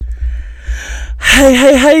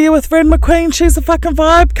Hey, you with Ren McQueen? She's a fucking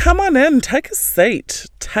vibe. Come on in, take a seat.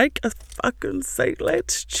 Take a fucking seat.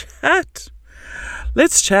 Let's chat.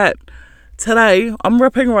 Today, I'm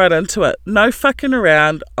ripping right into it. No fucking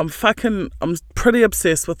around. I'm pretty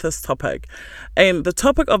obsessed with this topic. And the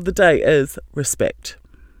topic of the day is respect.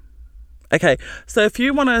 Okay, so if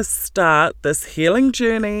you want to start this healing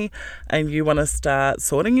journey and you want to start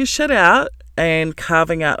sorting your shit out and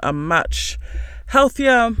carving out a much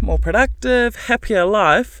healthier, more productive, happier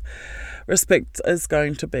life, respect is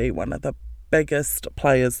going to be one of the biggest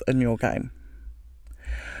players in your game.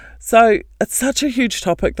 So it's such a huge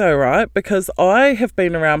topic though, right? Because I have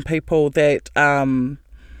been around people that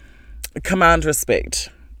command respect.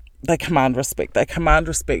 They command respect. They command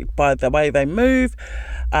respect by the way they move,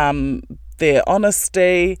 their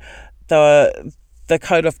honesty, the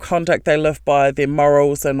code of conduct they live by, their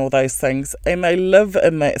morals and all those things. And they live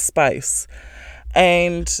in that space.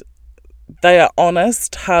 And they are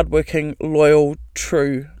honest, hardworking, loyal,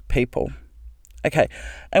 true people. Okay,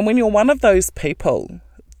 and when you're one of those people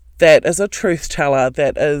that is a truth teller,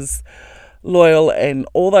 that is loyal and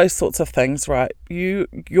all those sorts of things, right?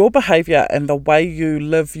 Your behaviour and the way you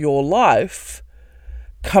live your life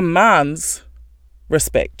commands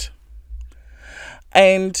respect.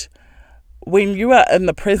 And when you are in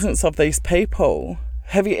the presence of these people,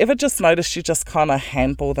 have you ever just noticed you just kind of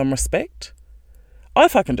handball them respect? I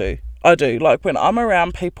fucking do. I do. Like when I'm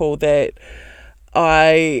around people that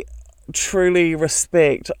I truly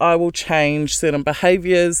respect, I will change certain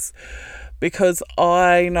behaviours because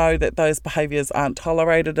I know that those behaviours aren't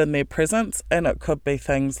tolerated in their presence, and it could be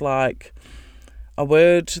things like a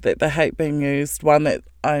word that they hate being used. One that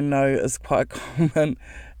I know is quite common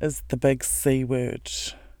is the big C word,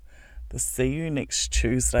 the see you next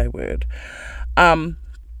Tuesday word. And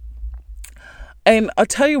I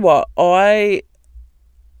tell you what, I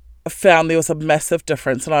found there was a massive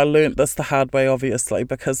difference, and I learnt this the hard way, obviously,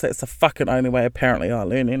 because that's the fucking only way apparently I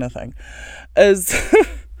learn anything, is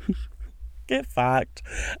get fucked,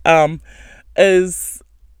 is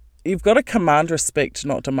you've got to command respect,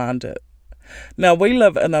 not demand it. Now, we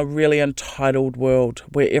live in a really entitled world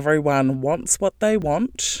where everyone wants what they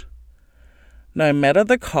want, no matter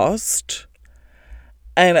the cost,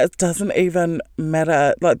 and it doesn't even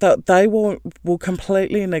matter, like they will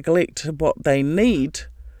completely neglect what they need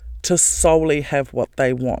to solely have what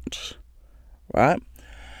they want, right?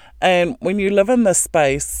 And when you live in this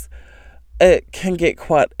space, it can get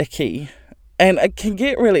quite icky. And it can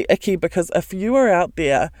get really icky because if you are out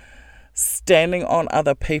there standing on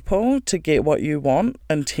other people to get what you want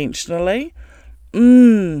intentionally,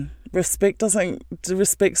 respect's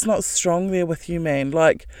not strong there with you, man.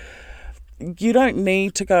 Like, you don't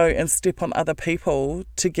need to go and step on other people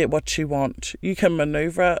to get what you want. You can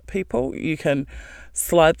maneuver people, you can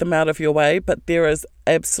slide them out of your way, but there is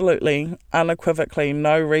absolutely, unequivocally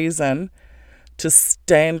no reason to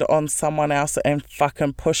stand on someone else and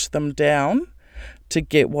fucking push them down to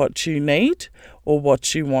get what you need or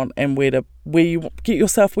what you want and where you get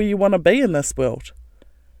yourself where you want to be in this world,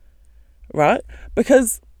 right?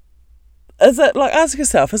 Because ask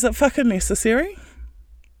yourself, is it fucking necessary?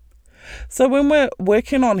 So when we're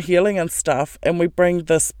working on healing and stuff and we bring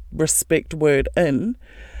this respect word in,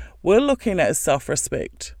 we're looking at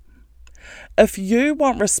self-respect. If you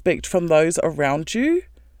want respect from those around you,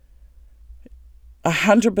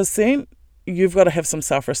 100%, you've got to have some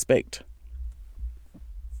self-respect.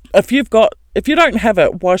 If you don't have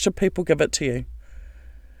it, why should people give it to you?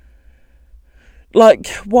 Like,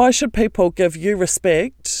 why should people give you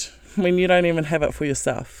respect when you don't even have it for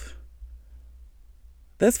yourself?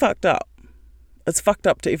 That's fucked up. It's fucked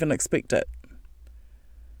up to even expect it.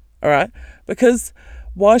 All right? Because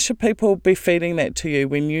why should people be feeding that to you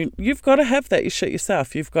when you've got to have that shit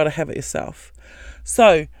yourself? You've got to have it yourself.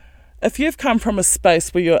 So if you've come from a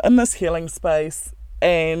space where you're in this healing space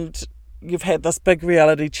and you've had this big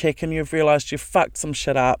reality check and you've realised you've fucked some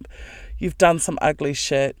shit up, you've done some ugly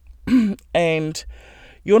shit, and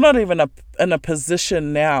you're not even in a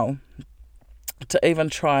position now to even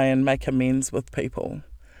try and make amends with people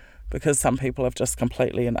because some people have just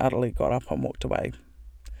completely and utterly got up and walked away.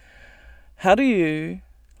 How do you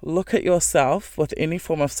look at yourself with any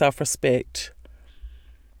form of self-respect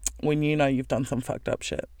when you know you've done some fucked up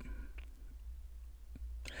shit?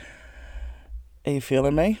 Are you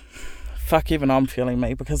feeling me? Fuck, even I'm feeling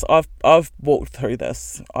me because I've walked through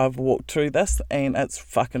this. And it's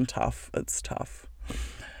fucking tough. It's tough.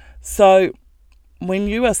 So when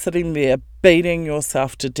you are sitting there beating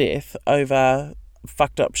yourself to death over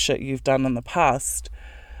fucked up shit you've done in the past,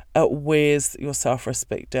 it wears your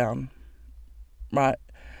self-respect down, right?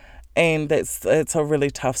 And it's a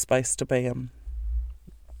really tough space to be in.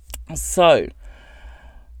 So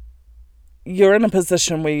you're in a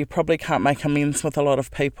position where you probably can't make amends with a lot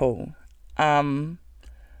of people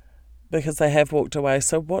because they have walked away.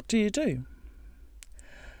 So what do?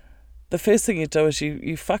 The first thing you do is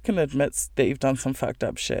you fucking admit that you've done some fucked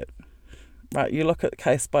up shit. Right? You look at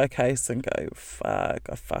case by case and go, fuck,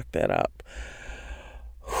 I fucked that up.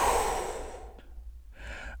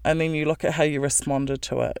 And then you look at how you responded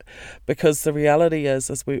to it. Because the reality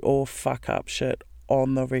is we all fuck up shit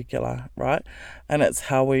on the regular, right? And it's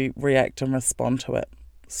how we react and respond to it.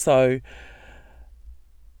 So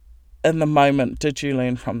in the moment, did you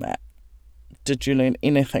learn from that? Did you learn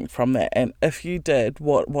anything from that? And if you did,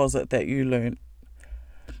 what was it that you learned?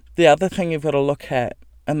 The other thing you've got to look at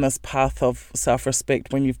in this path of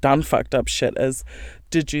self-respect when you've done fucked up shit is,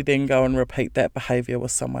 did you then go and repeat that behaviour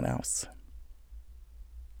with someone else?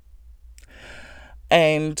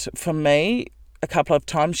 And for me, a couple of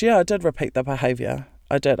times, I did repeat the behaviour.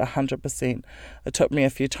 I did 100%. It took me a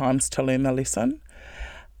few times to learn the lesson.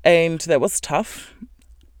 And that was tough.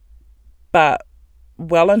 But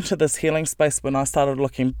well into this healing space, when I started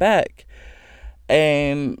looking back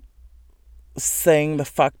and seeing the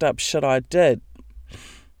fucked up shit I did,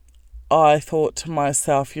 I thought to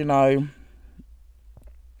myself,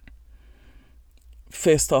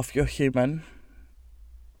 first off, you're human.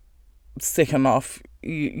 Second off,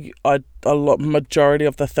 majority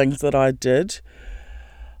of the things that I did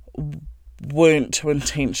weren't to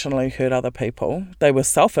intentionally hurt other people. They were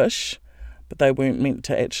selfish, but they weren't meant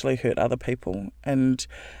to actually hurt other people. And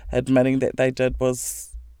admitting that they did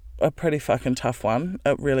was a pretty fucking tough one.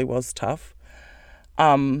 It really was tough.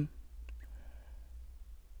 And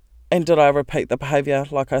did I repeat the behaviour?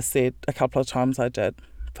 Like I said, a couple of times I did.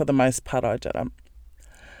 For the most part, I didn't.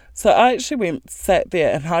 So I actually sat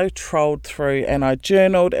there and I trolled through and I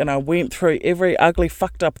journaled and I went through every ugly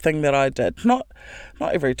fucked up thing that I did. Not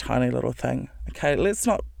every tiny little thing. Okay, let's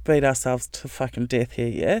not beat ourselves to fucking death here,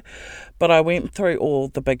 yeah? But I went through all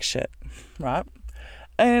the big shit, right?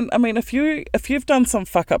 And I mean, if you've done some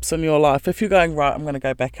fuck ups in your life, if you're going, right, I'm going to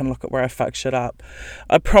go back and look at where I fucked shit up,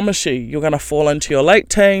 I promise you're going to fall into your late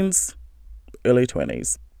teens, early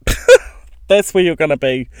 20s. That's where you're going to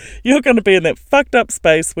be. You're going to be in that fucked up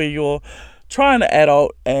space where you're trying to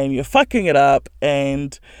adult and you're fucking it up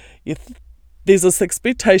and there's this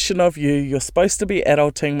expectation of you're supposed to be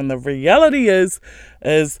adulting when the reality is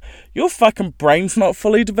your fucking brain's not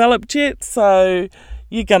fully developed yet, so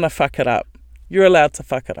you're going to fuck it up. You're allowed to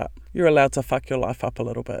fuck it up. You're allowed to fuck your life up a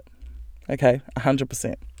little bit. Okay,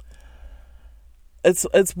 100%. It's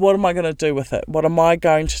what am I going to do with it? What am I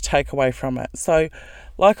going to take away from it? So,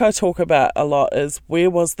 like I talk about a lot is,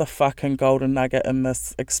 where was the fucking golden nugget in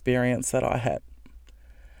this experience that I had?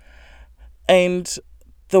 And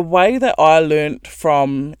the way that I learnt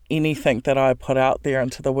from anything that I put out there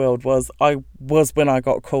into the world was when I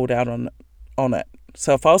got called out on it.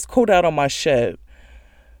 So if I was called out on my shit,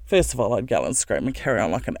 first of all, I'd yell and scream and carry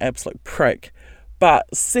on like an absolute prick. But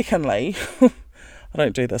secondly, I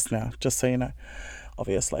don't do this now, just so you know,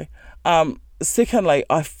 obviously. Secondly,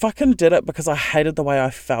 I fucking did it because I hated the way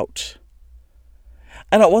I felt.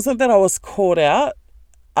 And it wasn't that I was caught out,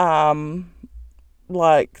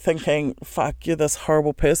 like thinking, fuck, you're this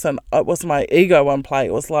horrible person. It was my ego on play.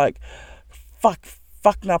 It was like, fuck,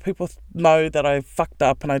 now people know that I fucked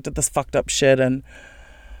up and I did this fucked up shit and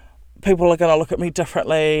people are going to look at me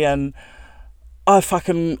differently and I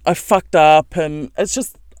fucked up, and it's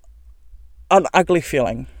just an ugly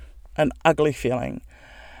feeling.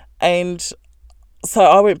 And so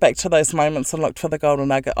I went back to those moments and looked for the golden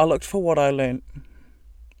nugget. I looked for what I learned,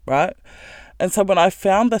 right? And so when I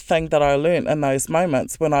found the thing that I learned in those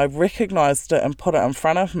moments, when I recognised it and put it in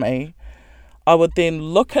front of me, I would then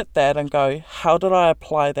look at that and go, how did I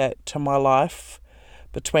apply that to my life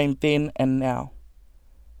between then and now?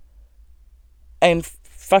 And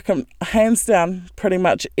fucking hands down, pretty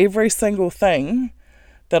much every single thing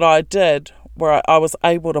that I did where I was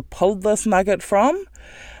able to pull this nugget from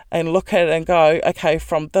and look at it and go, okay,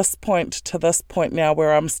 from this point to this point now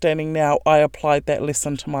where I'm standing now, I applied that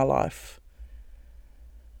lesson to my life.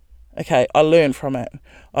 Okay, I learned from it.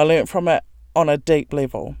 I learned from it on a deep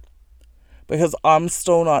level, because I'm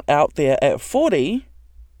still not out there at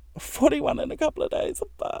 41 in a couple of days,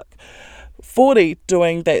 40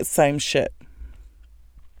 doing that same shit.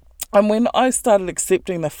 And when I started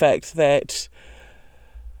accepting the fact that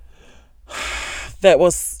that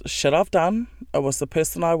was shit I've done, it was the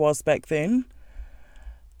person I was back then,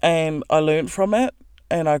 and I learned from it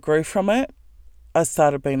and I grew from it, I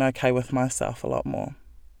started being okay with myself a lot more,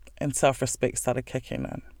 and self-respect started kicking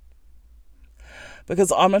in.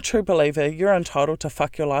 Because I'm a true believer, you're entitled to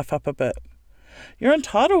fuck your life up a bit. You're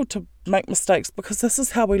entitled to make mistakes because this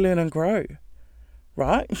is how we learn and grow,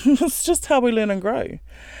 right? It's just how we learn and grow.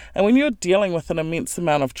 And when you're dealing with an immense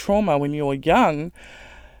amount of trauma when you're young,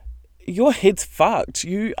 your head's fucked.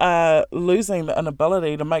 You are losing an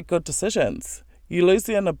ability to make good decisions. You lose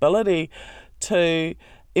the inability to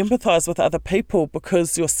empathize with other people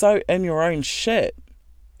because you're so in your own shit.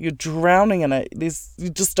 You're drowning in it. You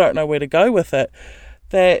just don't know where to go with it.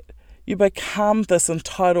 That you become this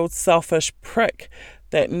entitled, selfish prick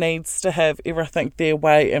that needs to have everything their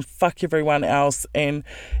way and fuck everyone else, and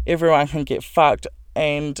everyone can get fucked,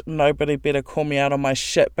 and nobody better call me out on my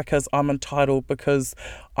shit because I'm entitled because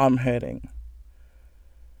I'm hurting.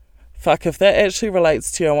 Fuck, if that actually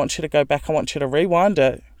relates to you, I want you to go back. I want you to rewind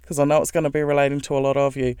it, because I know it's going to be relating to a lot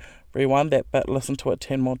of you. Rewind that bit, listen to it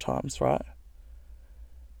 10 more times, right?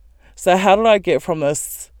 So how did I get from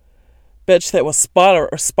this bitch that was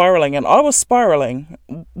spiraling? And I was spiraling.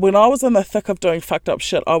 When I was in the thick of doing fucked up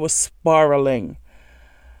shit, I was spiraling.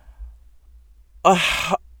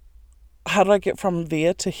 How did I get from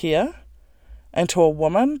there to here and to a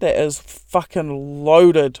woman that is fucking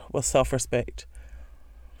loaded with self-respect?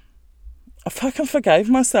 I fucking forgave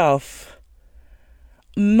myself,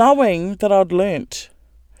 knowing that I'd learnt,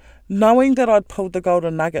 knowing that I'd pulled the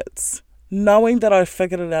golden nuggets, knowing that I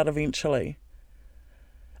figured it out eventually,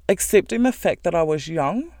 accepting the fact that I was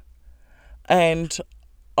young and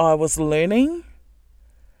I was learning,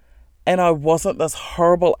 and I wasn't this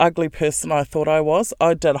horrible, ugly person I thought I was.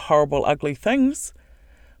 I did horrible, ugly things,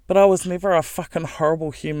 but I was never a fucking horrible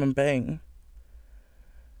human being.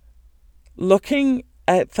 Looking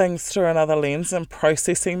at things through another lens and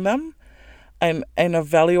processing them and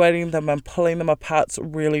evaluating them and pulling them apart's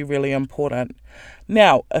really, really important.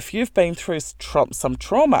 Now, if you've been through some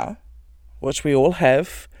trauma, which we all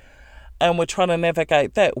have, and we're trying to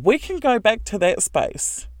navigate that, we can go back to that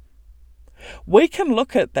space. We can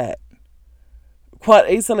look at that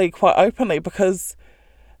quite easily, quite openly, because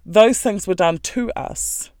those things were done to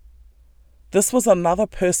us. This was another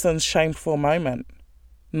person's shameful moment,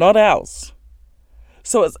 not ours.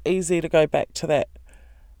 So it's easy to go back to that.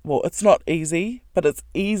 Well, it's not easy, but it's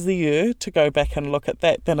easier to go back and look at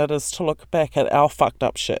that than it is to look back at our fucked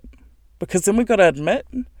up shit. Because then we've got to admit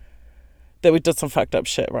that we did some fucked up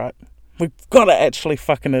shit, right? We've got to actually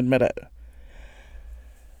fucking admit it.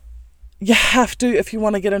 You have to if you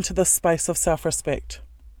want to get into this space of self-respect.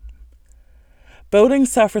 Building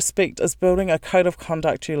self-respect is building a code of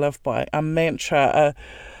conduct you live by, a mantra,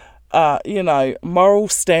 a moral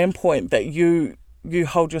standpoint that you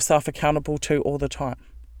hold yourself accountable to all the time.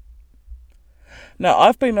 Now,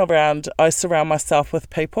 I surround myself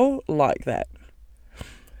with people like that.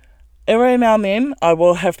 Every now and then, I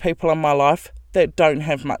will have people in my life that don't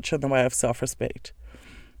have much in the way of self-respect.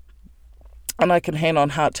 And I can hand on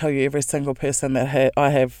heart tell you every single person that I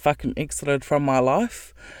have fucking exited from my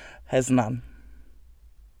life has none.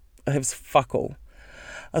 I have fuck all.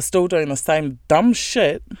 Are still doing the same dumb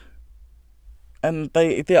shit in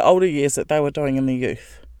their older years that they were doing in their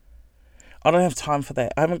youth. I don't have time for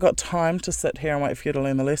that. I haven't got time to sit here and wait for you to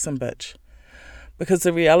learn the lesson, bitch. Because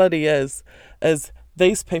the reality is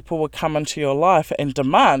these people will come into your life and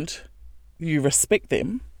demand you respect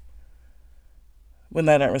them when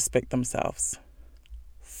they don't respect themselves.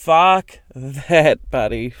 Fuck that,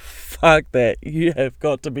 buddy. Fuck that. You have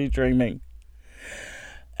got to be dreaming.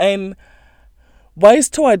 And ways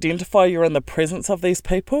to identify you're in the presence of these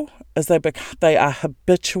people is they are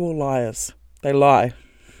habitual liars. They lie.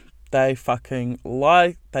 They fucking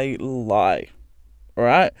lie. They lie.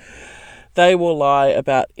 Alright? They will lie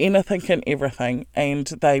about anything and everything, and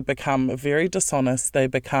they become very dishonest. They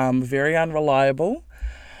become very unreliable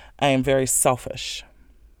and very selfish.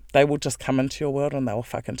 They will just come into your world and they will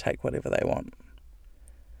fucking take whatever they want,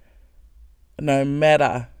 no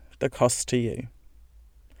matter the cost to you.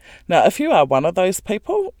 Now, if you are one of those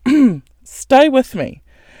people, stay with me.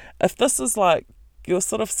 If this is like, you're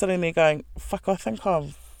sort of sitting there going, fuck, I think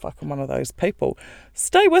I'm fucking one of those people,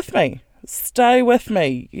 stay with me. Stay with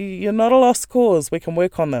me. You're not a lost cause. We can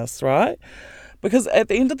work on this, right? Because at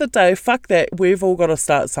the end of the day, fuck that. We've all got to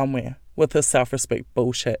start somewhere with this self-respect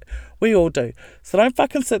bullshit. We all do. So don't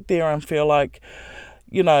fucking sit there and feel like,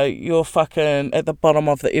 you're fucking at the bottom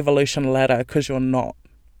of the evolution ladder, because you're not.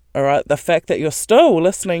 All right? The fact that you're still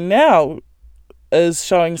listening now is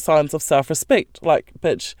showing signs of self-respect. Like,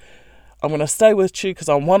 bitch, I'm going to stay with you because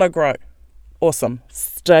I want to grow. Awesome.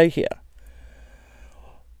 Stay here.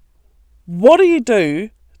 What do you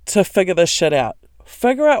do to figure this shit out?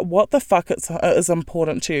 Figure out what the fuck is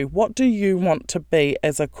important to you. What do you want to be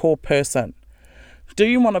as a core person? Do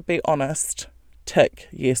you want to be honest? Tick,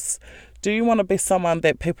 yes. Do you want to be someone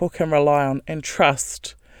that people can rely on and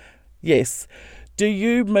trust? Yes. Do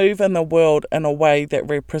you move in the world in a way that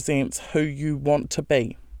represents who you want to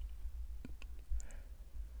be?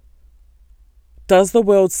 Does the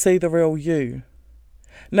world see the real you?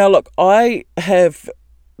 Now, look, I have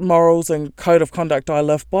morals and code of conduct I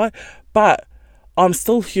live by, but I'm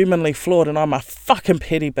still humanly flawed and I'm a fucking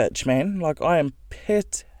petty bitch, man. Like, I am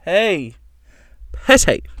petty.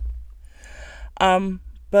 Petty.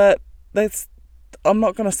 But I'm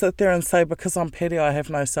not going to sit there and say because I'm petty I have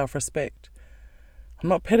no self-respect. I'm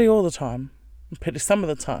not petty all the time. I'm petty some of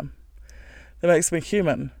the time. That makes me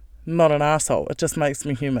human, not an asshole. It just makes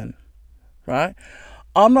me human, right?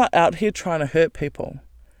 I'm not out here trying to hurt people.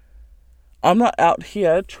 I'm not out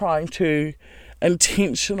here trying to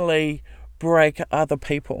intentionally break other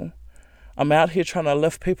people. I'm out here trying to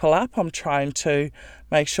lift people up. I'm trying to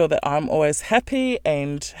make sure that I'm always happy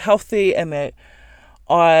and healthy and that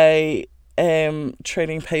I am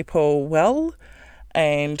treating people well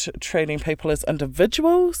and treating people as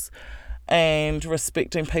individuals and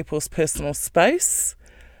respecting people's personal space,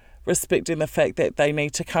 respecting the fact that they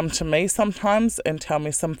need to come to me sometimes and tell me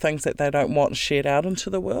some things that they don't want shared out into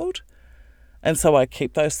the world. And so I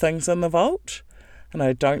keep those things in the vault and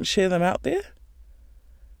I don't share them out there.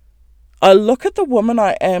 I look at the woman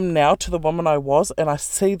I am now to the woman I was and I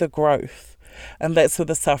see the growth. And that's where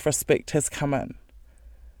the self-respect has come in.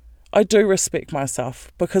 I do respect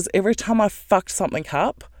myself because every time I fucked something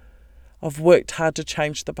up, I've worked hard to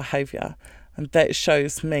change the behaviour. And that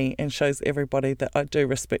shows me and shows everybody that I do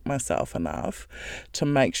respect myself enough to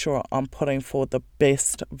make sure I'm putting forward the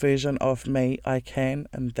best version of me I can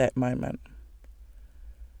in that moment.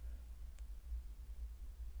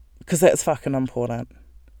 Because that's fucking important.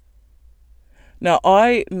 Now,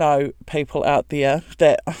 I know people out there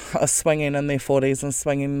that are swinging in their 40s and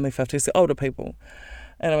swinging in their 50s, the older people.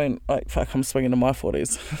 And I mean, like, fuck, I'm swinging in my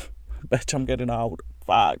 40s. Bitch, I'm getting old.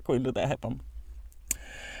 Fuck, when did that happen?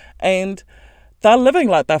 And they're living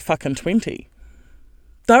like they're fucking 20.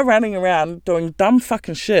 They're running around doing dumb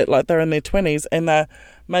fucking shit like they're in their 20s and they're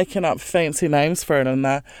making up fancy names for it and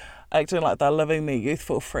they're acting like they're living their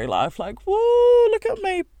youthful free life. Like, whoa, look at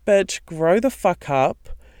me, bitch. Grow the fuck up.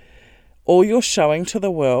 All you're showing to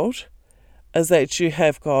the world is that you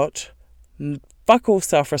have got fuck all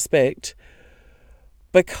self-respect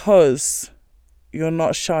because you're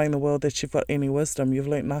not showing the world that you've got any wisdom. You've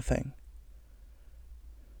learnt nothing.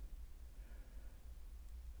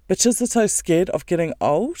 Bitches are so scared of getting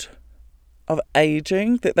old, of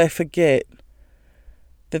aging, that they forget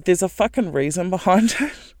that there's a fucking reason behind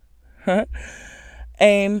it, right?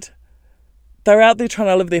 And they're out there trying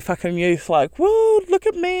to live their fucking youth like, whoa, look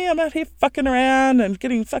at me, I'm out here fucking around and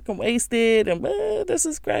getting fucking wasted and this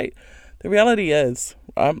is great. The reality is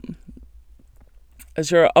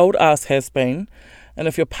you're an old ass has been, and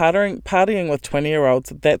if you're partying with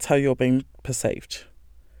 20-year-olds, that's how you're being perceived.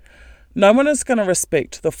 No one is going to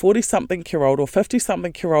respect the 40-something-year-old or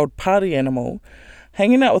 50-something-year-old party animal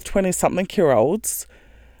hanging out with 20-something-year-olds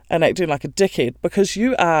and acting like a dickhead because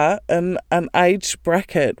you are in an age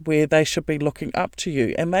bracket where they should be looking up to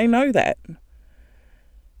you and they know that.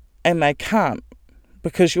 And they can't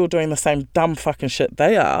because you're doing the same dumb fucking shit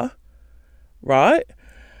they are, right?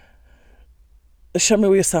 Show me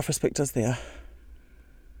where your self-respect is there.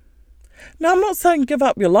 Now, I'm not saying give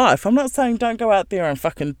up your life. I'm not saying don't go out there and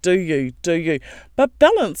fucking do you. But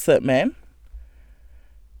balance it, man.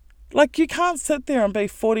 Like, you can't sit there and be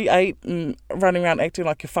 48 and running around acting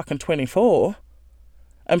like you're fucking 24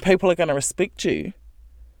 and people are going to respect you.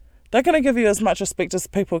 They're going to give you as much respect as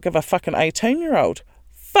people give a fucking 18-year-old.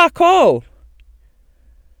 Fuck all.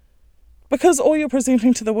 Because all you're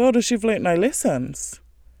presenting to the world is you've learnt no lessons.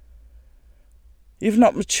 You've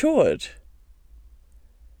not matured.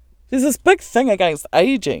 There's this big thing against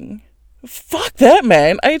aging. Fuck that,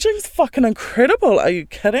 man. Aging's fucking incredible. Are you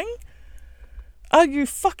kidding? Are you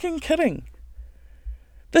fucking kidding?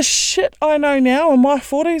 The shit I know now in my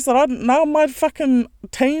 40s that I didn't know in my fucking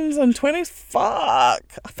teens and 20s, fuck.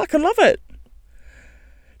 I fucking love it.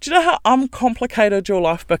 Do you know how uncomplicated your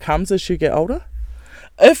life becomes as you get older?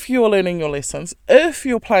 If you're learning your lessons, if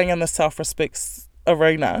you're playing in the self-respect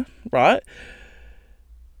arena, right?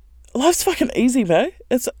 Life's fucking easy, babe.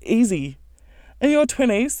 It's easy. In your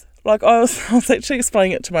 20s, like I was actually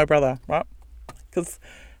explaining it to my brother, right? Because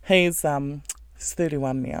he's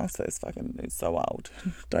 31 now, so he's so old.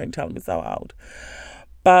 Don't tell him he's so old.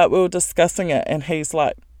 But we were discussing it, and he's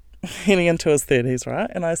like heading into his 30s, right?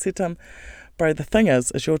 And I said to him, bro, the thing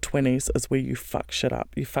is your 20s is where you fuck shit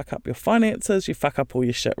up. You fuck up your finances, you fuck up all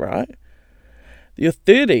your shit, right? Your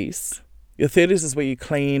 30s is where you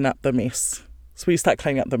clean up the mess. So you start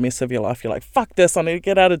cleaning up the mess of your life. You're like, fuck this, I need to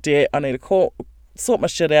get out of debt, I need to sort my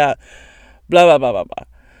shit out, blah, blah, blah, blah, blah.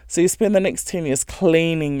 So you spend the next 10 years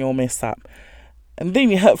cleaning your mess up. And then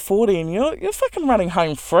you hit 40 and you're fucking running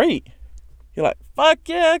home free. You're like, fuck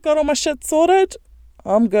yeah, got all my shit sorted,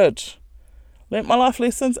 I'm good. Learnt my life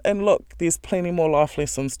lessons, and look, there's plenty more life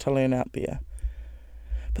lessons to learn out there.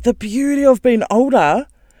 But the beauty of being older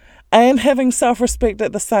and having self-respect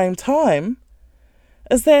at the same time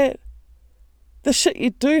is that the shit you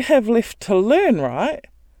do have left to learn, right?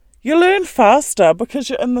 You learn faster because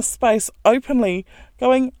you're in the space openly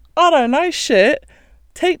going, I don't know shit,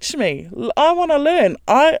 teach me. I want to learn.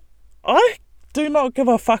 I do not give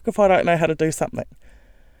a fuck if I don't know how to do something.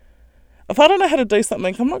 If I don't know how to do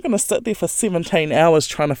something, I'm not going to sit there for 17 hours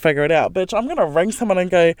trying to figure it out, bitch. I'm going to ring someone and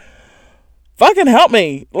go, fucking help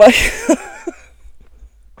me. Like,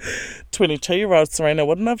 22-year-old Serena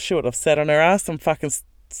wouldn't have. She would have sat on her ass and fucking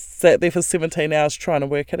sat there for 17 hours trying to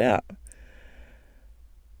work it out.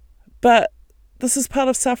 But this is part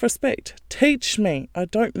of self-respect. Teach me. I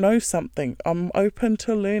don't know something. I'm open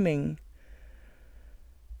to learning.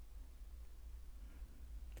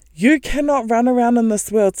 You cannot run around in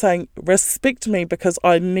this world saying, respect me because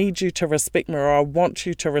I need you to respect me, or I want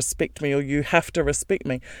you to respect me, or you have to respect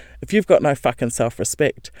me. If you've got no fucking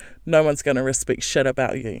self-respect, no one's going to respect shit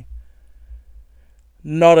about you.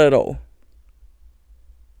 Not at all.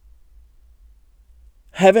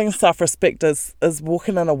 Having self-respect is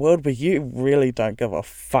walking in a world where you really don't give a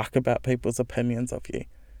fuck about people's opinions of you.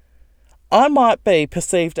 I might be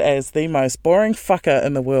perceived as the most boring fucker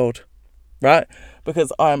in the world, right?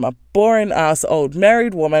 Because I'm a boring ass old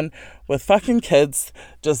married woman with fucking kids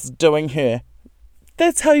just doing her.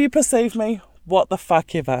 That's how you perceive me. What the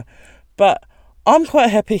fuck ever. But I'm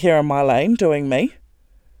quite happy here in my lane doing me.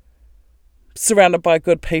 Surrounded by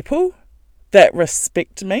good people that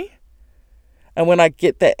respect me. And when I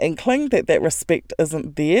get that inkling that respect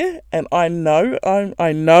isn't there, and I know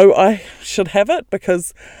I should have it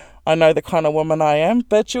because I know the kind of woman I am,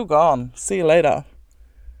 bitch, you're gone. See you later.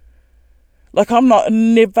 Like, I'm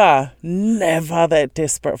never that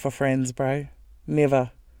desperate for friends, bro.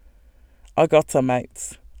 Never. I got some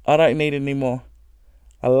mates. I don't need any more.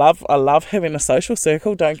 I love having a social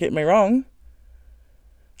circle, don't get me wrong.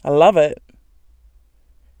 I love it.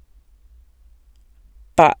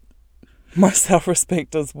 But my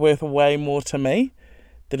self-respect is worth way more to me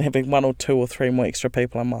than having 1 or 2 or 3 more extra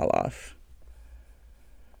people in my life.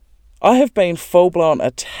 I have been full-blown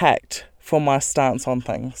attacked for my stance on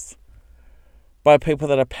things by people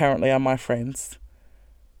that apparently are my friends.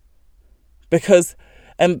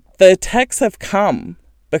 And the attacks have come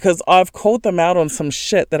because I've called them out on some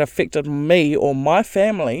shit that affected me or my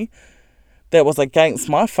family that was against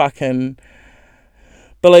my fucking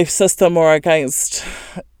belief system or against,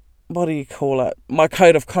 what do you call it, my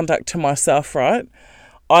code of conduct to myself, right?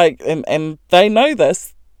 And they know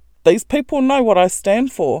this. These people know what I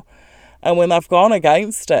stand for. And when they've gone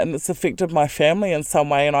against it and it's affected my family in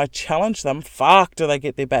some way and I challenge them, fuck, do they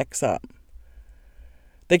get their backs up.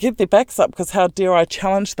 They get their backs up because how dare I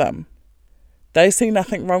challenge them? They see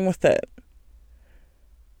nothing wrong with it.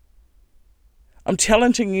 I'm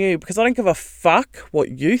challenging you because I don't give a fuck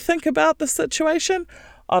what you think about the situation.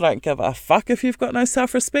 I don't give a fuck if you've got no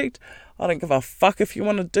self-respect. I don't give a fuck if you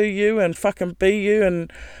want to do you and fucking be you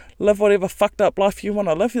and live whatever fucked up life you want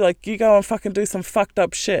to live. Like, you go and fucking do some fucked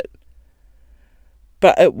up shit.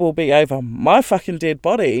 But it will be over my fucking dead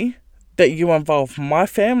body that you involve my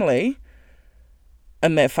family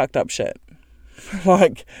in that fucked up shit.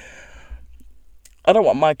 Like, I don't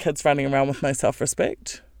want my kids running around with no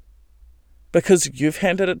self-respect. Because you've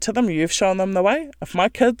handed it to them, you've shown them the way. If my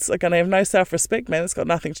kids are going to have no self-respect, man, it's got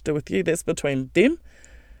nothing to do with you. That's between them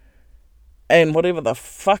and whatever the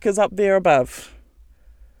fuck is up there above.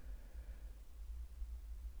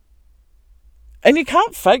 And you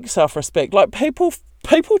can't fake self-respect. Like, people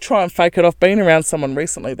try and fake it. I've been around someone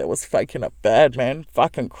recently that was faking it bad, man.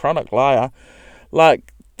 Fucking chronic liar.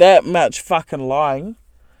 Like, that much fucking lying.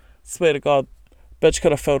 Swear to God, bitch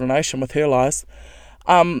could have filled an ocean with her lies.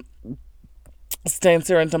 Stands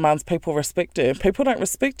there and demands people respect her. People don't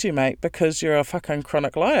respect you, mate, because you're a fucking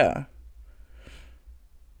chronic liar.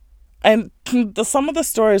 And some of the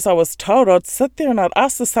stories I was told, I'd sit there and I'd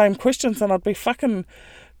ask the same questions and I'd be fucking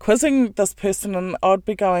quizzing this person and I'd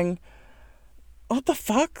be going, what the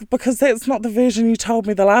fuck? Because that's not the version you told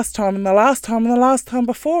me the last time and the last time and the last time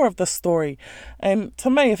before of this story. And to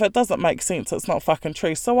me, if it doesn't make sense, it's not fucking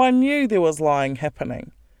true. So I knew there was lying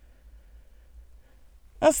happening.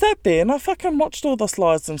 I sat there and I fucking watched all this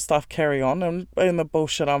lies and stuff carry on and the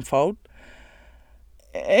bullshit unfold.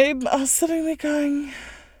 And I was sitting there going,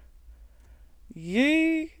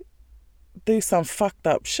 you do some fucked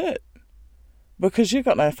up shit because you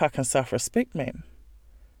got no fucking self-respect, man.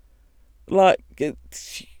 Like,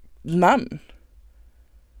 none.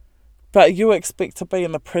 But you expect to be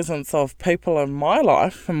in the presence of people in my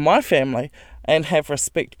life, in my family, and have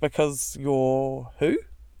respect because you're who?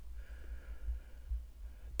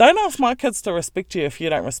 Don't ask my kids to respect you if you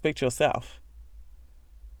don't respect yourself.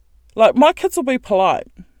 Like, my kids will be polite.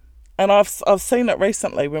 And I've seen it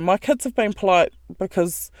recently when my kids have been polite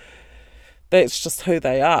because that's just who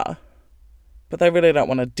they are. But they really don't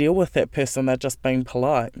want to deal with that person. They're just being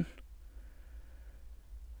polite.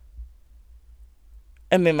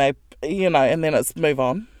 And then and then it's move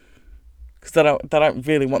on. Because they don't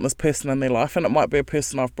really want this person in their life. And it might be a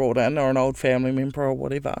person I've brought in or an old family member or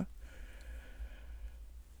whatever.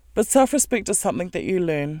 But self-respect is something that you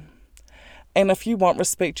learn. And if you want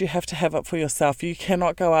respect, you have to have it for yourself. You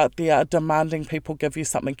cannot go out there demanding people give you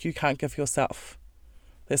something you can't give yourself.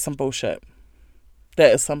 That's some bullshit.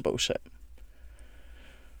 That is some bullshit.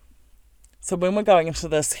 So when we're going into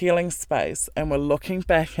this healing space and we're looking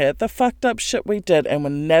back at the fucked up shit we did and we're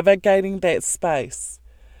navigating that space,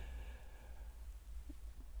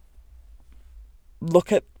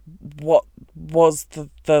 look at what was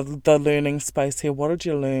the learning space here. What did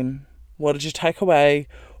you learn? What did you take away?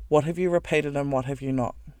 What have you repeated and what have you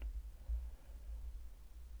not?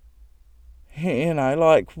 And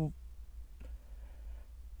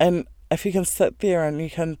if you can sit there and you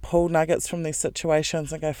can pull nuggets from these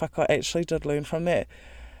situations and go, fuck, I actually did learn from that.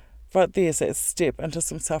 Right there's that step into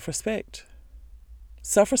some self-respect.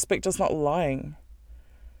 Self-respect is not lying.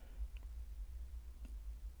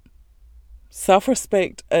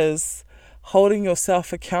 Self-respect is holding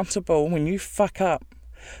yourself accountable when you fuck up.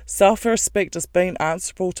 Self-respect is being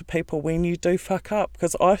answerable to people when you do fuck up,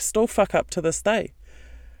 because I still fuck up to this day.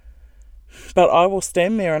 But I will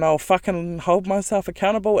stand there and I'll fucking hold myself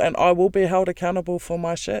accountable and I will be held accountable for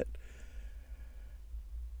my shit.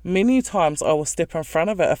 Many times I will step in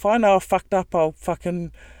front of it. If I know I fucked up, I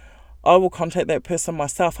will contact that person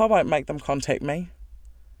myself. I won't make them contact me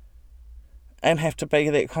and have to be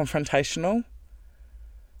that confrontational.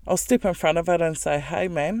 I'll step in front of it and say, hey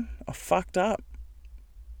man, I fucked up.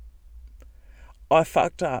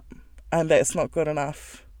 And that's not good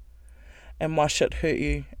enough. And my shit hurt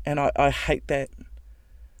you. And I hate that.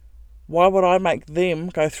 Why would I make them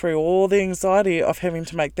go through all the anxiety of having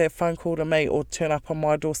to make that phone call to me or turn up on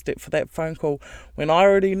my doorstep for that phone call when I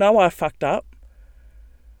already know I fucked up?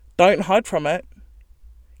 Don't hide from it.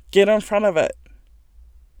 Get in front of it.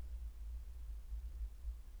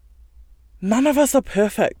 None of us are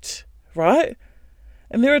perfect, right?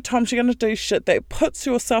 And there are times you're going to do shit that puts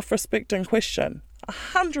your self-respect in question.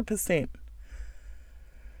 100%.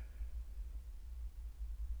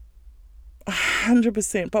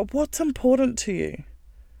 100%. But what's important to you?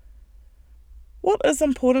 What is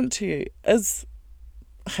important to you? Is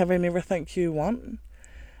having everything you want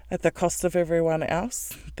at the cost of everyone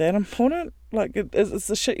else that important? Like, is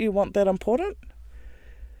the shit you want that important?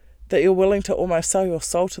 That you're willing to almost sell your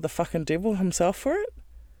soul to the fucking devil himself for it?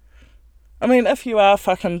 I mean, if you are,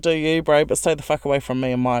 fucking do you, bro, but stay the fuck away from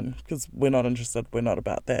me and mine, because we're not interested. We're not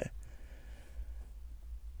about that.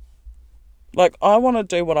 Like, I want to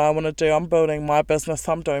do what I want to do. I'm building my business.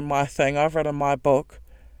 I'm doing my thing. I've written my book.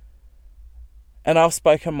 And I've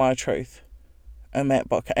spoken my truth in that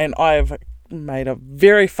book. And I've made it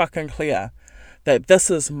very fucking clear that this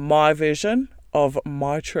is my version of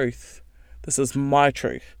my truth. This is my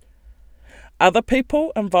truth. Other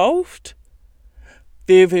people involved,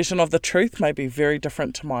 their version of the truth may be very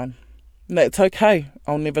different to mine. And that's okay.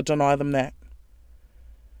 I'll never deny them that.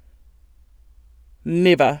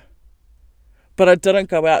 Never. But I didn't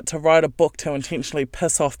go out to write a book to intentionally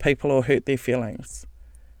piss off people or hurt their feelings.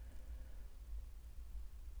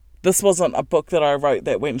 This wasn't a book that I wrote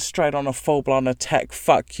that went straight on a full-blown attack,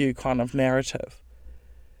 fuck you kind of narrative.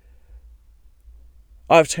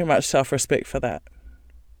 I have too much self-respect for that.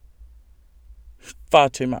 Far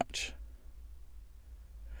too much.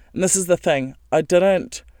 And this is the thing. I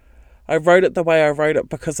wrote it the way I wrote it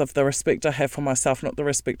because of the respect I have for myself, not the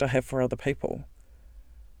respect I have for other people.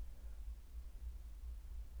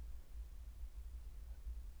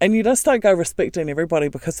 And you just don't go respecting everybody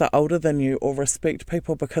because they're older than you, or respect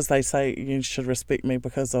people because they say you should respect me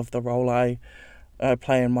because of the role I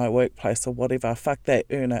play in my workplace or whatever. Fuck that,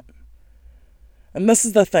 earn it. And this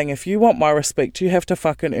is the thing, if you want my respect, you have to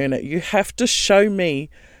fucking earn it. You have to show me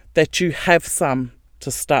that you have some to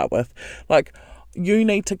start with. Like, you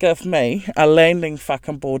need to give me a landing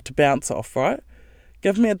fucking board to bounce off, right?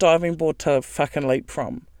 Give me a diving board to fucking leap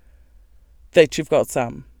from. That you've got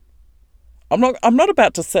some. I'm not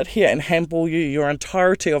about to sit here and handball you your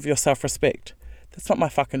entirety of your self-respect. That's not my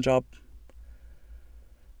fucking job.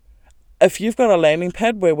 If you've got a landing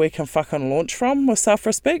pad where we can fucking launch from with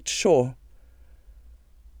self-respect, sure.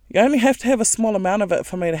 You only have to have a small amount of it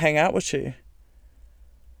for me to hang out with you.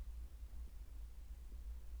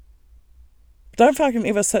 Don't fucking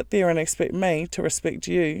ever sit there and expect me to respect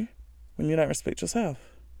you when you don't respect yourself.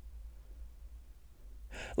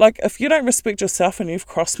 Like, if you don't respect yourself and you've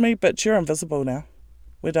crossed me, bitch, you're invisible now.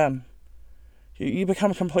 We're done. You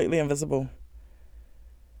become completely invisible.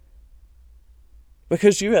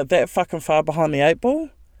 Because you are that fucking far behind the 8 ball,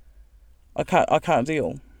 I can't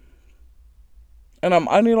deal. And I'm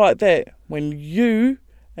only like that when you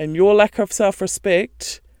and your lack of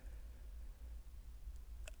self-respect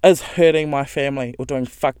is hurting my family or doing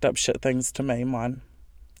fucked up shit things to me, mine.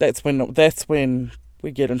 That's when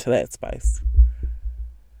we get into that space.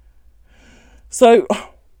 So,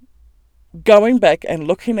 going back and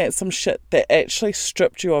looking at some shit that actually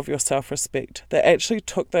stripped you of your self-respect, that actually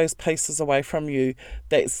took those pieces away from you,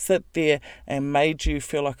 that sit there and made you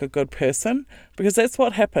feel like a good person, because that's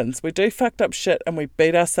what happens. We do fucked up shit and we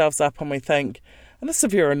beat ourselves up and we think, and this is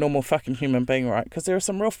if you're a normal fucking human being, right? Because there are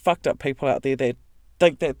some real fucked up people out there that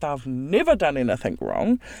think that they've never done anything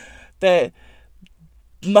wrong, that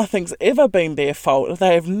nothing's ever been their fault,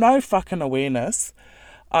 they have no fucking awareness.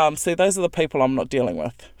 See, those are the people I'm not dealing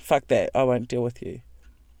with. Fuck that. I won't deal with you.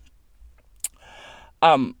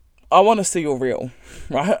 I want to see you're real,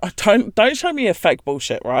 right? Don't show me a fake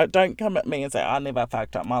bullshit, right? Don't come at me and say, I never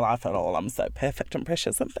fucked up my life at all. I'm so perfect and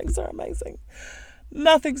precious and things are amazing.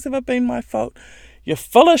 Nothing's ever been my fault. You're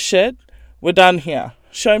full of shit. We're done here.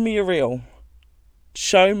 Show me you're real.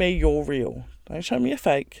 Show me you're real. Don't show me a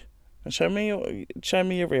fake. Show me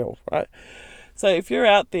you're real, right? So if you're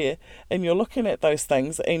out there and you're looking at those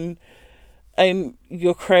things and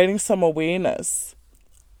you're creating some awareness,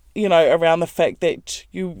 you know, around the fact that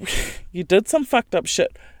you did some fucked up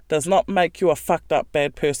shit, does not make you a fucked up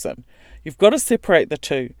bad person. You've got to separate the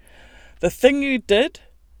two. The thing you did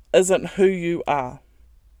isn't who you are.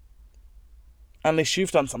 Unless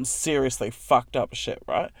you've done some seriously fucked up shit,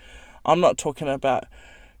 right? I'm not talking about...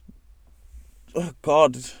 Oh,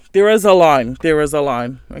 God, there is a line,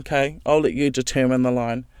 okay? I'll let you determine the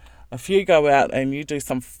line. If you go out and you do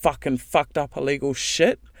some fucking fucked up illegal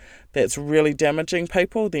shit that's really damaging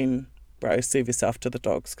people, then, bro, serve yourself to the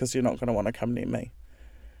dogs, because you're not going to want to come near me,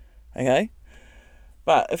 okay?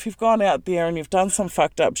 But if you've gone out there and you've done some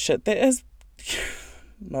fucked up shit that is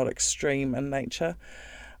not extreme in nature,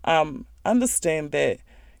 understand that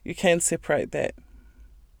you can separate that.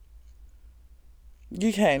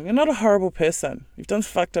 You can. You're not a horrible person. You've done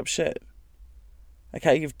fucked up shit.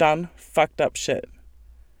 Okay, you've done fucked up shit.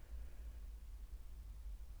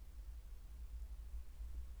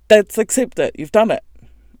 That's accept it. You've done it.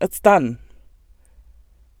 It's done.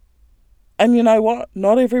 And you know what?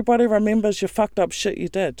 Not everybody remembers your fucked up shit you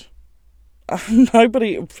did.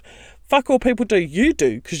 Nobody... Fuck all people do. You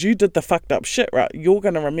do, because you did the fucked up shit, right? You're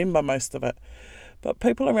going to remember most of it. But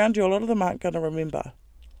people around you, a lot of them aren't going to remember.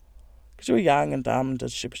 Because you were young and dumb and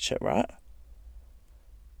did stupid shit, right?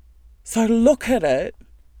 So look at it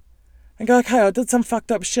and go, okay, I did some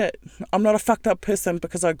fucked up shit. I'm not a fucked up person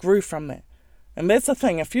because I grew from that. And that's the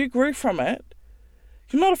thing. If you grew from it,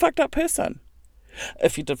 you're not a fucked up person.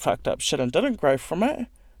 If you did fucked up shit and didn't grow from it,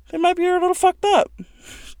 then maybe you're a little fucked up.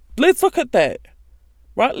 Let's look at that.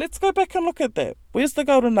 Right? Let's go back and look at that. Where's the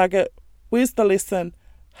golden nugget? Where's the lesson?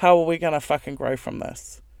 How are we going to fucking grow from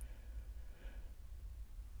this?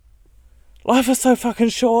 Life is so fucking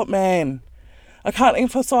short, man. I can't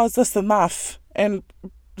emphasise this enough. And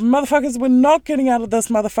motherfuckers, we're not getting out of this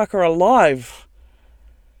motherfucker alive.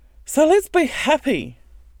 So let's be happy.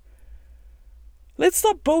 Let's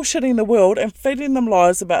stop bullshitting the world and feeding them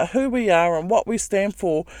lies about who we are and what we stand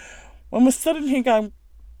for when we're sitting here going,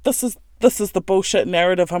 this is the bullshit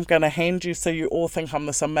narrative I'm going to hand you so you all think I'm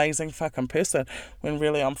this amazing fucking person, when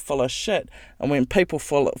really I'm full of shit. And when people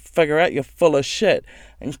figure out you're full of shit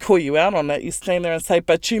and call you out on it, you stand there and say,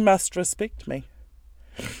 but you must respect me.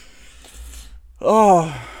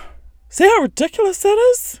 Oh, see how ridiculous that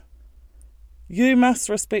is? You must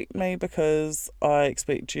respect me because I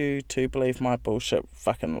expect you to believe my bullshit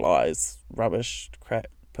fucking lies, rubbish, crap,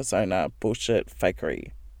 persona, bullshit,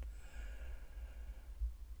 fakery.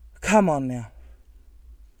 Come on now.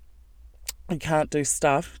 You can't do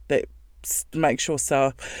stuff that makes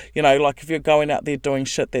yourself, like if you're going out there doing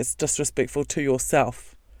shit that's disrespectful to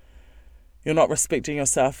yourself. You're not respecting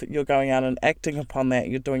yourself. You're going out and acting upon that.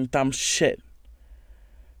 You're doing dumb shit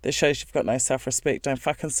that shows you've got no self-respect. Don't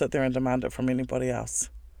fucking sit there and demand it from anybody else.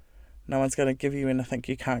 No one's going to give you anything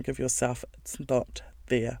you can't give yourself. It's not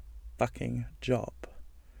their fucking job.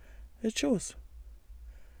 It's yours.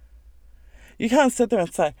 You can't sit there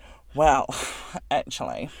and say, well,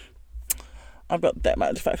 actually, I've got that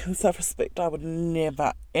much fucking self-respect. I would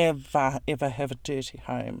never, ever, ever have a dirty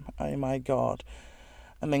home. Oh my God.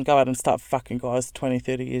 And then go out and start fucking guys 20,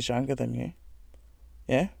 30 years younger than you.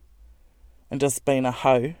 Yeah? And just being a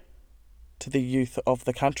hoe to the youth of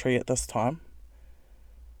the country at this time.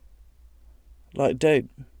 Like, dude,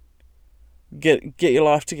 get your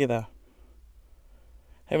life together.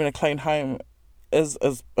 Having a clean home is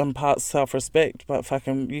in part self-respect, but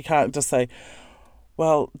fucking, you can't just say,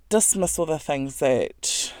 well, dismiss all the things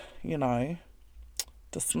that,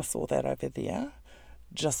 dismiss all that over there.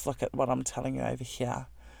 Just look at what I'm telling you over here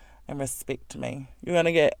and respect me. You're going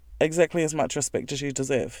to get exactly as much respect as you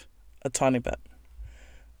deserve. A tiny bit.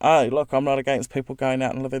 Oh, look, I'm not against people going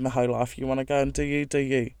out and living the whole life. You want to go and do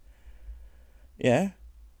you. Yeah?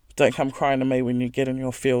 Don't come crying to me when you get in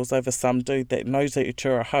your feels over some dude that knows that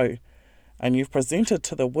you're a hoe and you've presented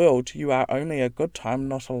to the world you are only a good time,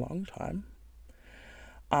 not a long time.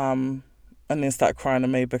 And then start crying to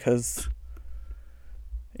me because,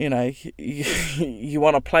 you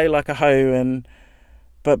want to play like a hoe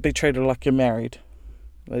but be treated like you're married.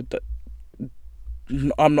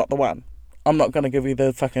 I'm not the one. I'm not going to give you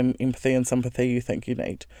the fucking empathy and sympathy you think you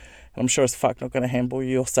need. And I'm sure as fuck not going to handle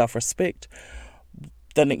your self-respect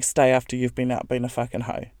the next day after you've been out being a fucking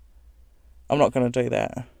hoe. I'm not going to do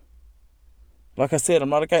that. Like I said, I'm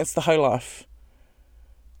not against the hoe life.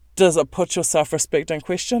 Does it put your self-respect in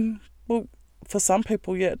question? Well, for some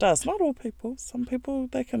people, yeah, it does. Not all people. Some people,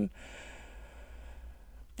 they can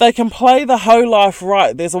play the hoe life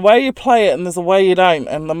right. There's a way you play it and there's a way you don't.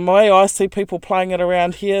 And the way I see people playing it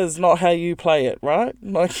around here is not how you play it, right?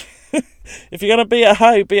 Like, if you're going to be a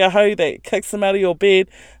hoe that kicks them out of your bed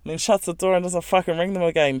and then shuts the door and doesn't fucking ring them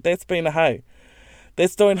again. That's being a hoe.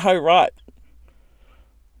 That's doing hoe right.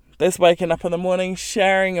 That's waking up in the morning,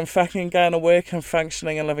 showering and fucking going to work and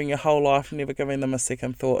functioning and living your whole life, never giving them a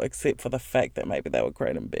second thought except for the fact that maybe they were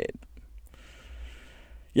great in bed.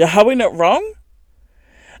 You're hoeing it wrong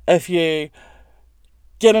if you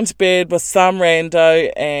get into bed with some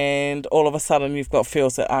rando and all of a sudden you've got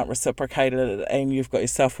feels that aren't reciprocated and you've got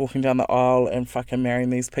yourself walking down the aisle and fucking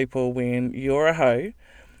marrying these people when you're a hoe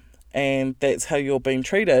and that's how you're being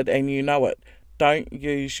treated and you know it. Don't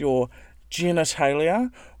use your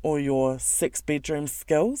genitalia or your 6-bedroom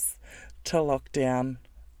skills to lock down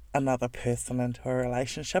another person into a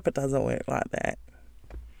relationship. It doesn't work like that.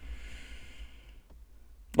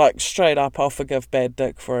 Like, straight up, I'll forgive bad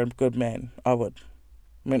dick for a good man. I would.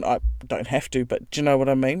 I mean, I don't have to, but do you know what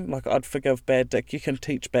I mean? Like, I'd forgive bad dick. You can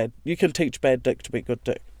teach bad dick to be good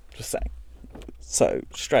dick. Just saying. So,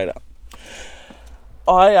 straight up.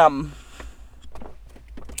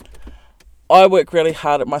 I work really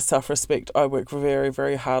hard at my self-respect. I work very,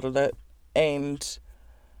 very hard at it. And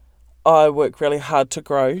I work really hard to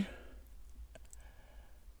grow.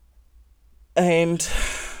 And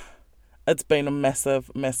it's been a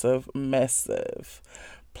massive, massive, massive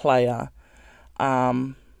player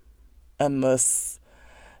in this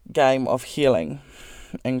game of healing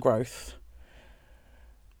and growth.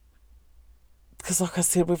 Because like I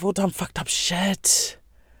said, we've all done fucked up shit.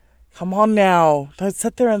 Come on now. Don't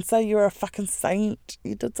sit there and say you're a fucking saint.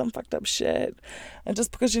 You did some fucked up shit. And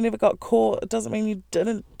just because you never got caught, it doesn't mean you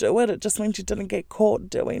didn't do it. It just means you didn't get caught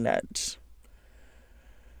doing it.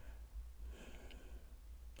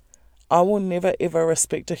 I will never ever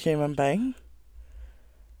respect a human being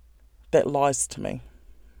that lies to me.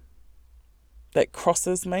 That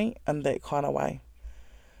crosses me in that kind of way.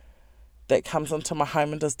 That comes into my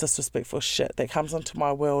home and does disrespectful shit. That comes into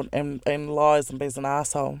my world and lies and be's an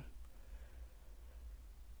asshole.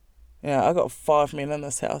 Yeah, I got 5 men in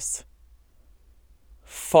this house.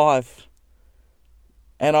 5.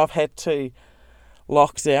 And I've had to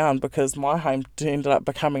lock down because my home ended up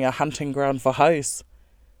becoming a hunting ground for hoes.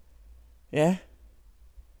 Yeah?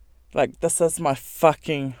 Like, this is my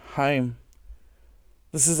fucking home.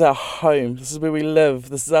 This is our home. This is where we live.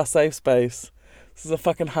 This is our safe space. This is a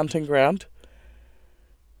fucking hunting ground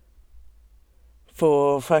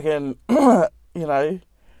for fucking,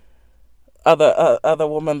 other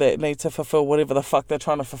women that need to fulfill whatever the fuck they're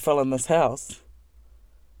trying to fulfill in this house.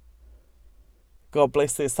 God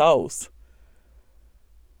bless their souls.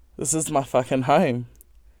 This is my fucking home.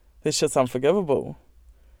 This shit's unforgivable.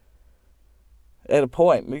 At a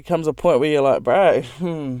point, there comes a point where you're like, bro,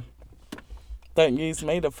 don't use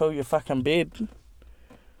me to fill your fucking bed.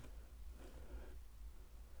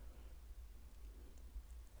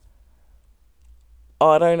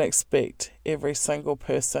 I don't expect every single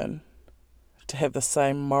person to have the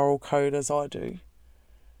same moral code as I do.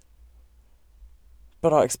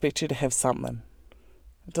 But I expect you to have something.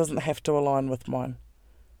 It doesn't have to align with mine.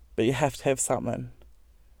 But you have to have something.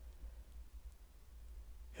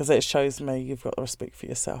 Because that shows me you've got respect for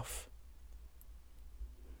yourself.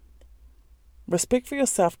 Respect for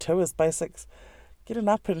yourself too is basics. Getting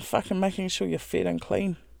up and fucking making sure you're fed and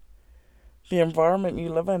clean. The environment you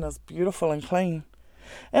live in is beautiful and clean.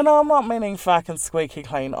 And I'm not meaning fucking squeaky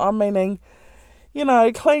clean. I'm meaning,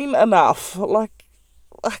 clean enough. Like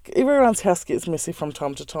everyone's house gets messy from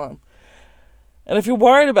time to time. And if you're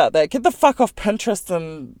worried about that, get the fuck off Pinterest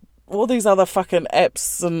and all these other fucking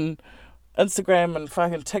apps and Instagram and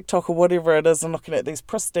fucking TikTok or whatever it is, and looking at these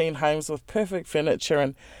pristine homes with perfect furniture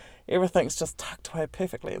and everything's just tucked away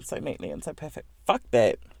perfectly and so neatly and so perfect. Fuck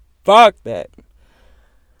that. Fuck that.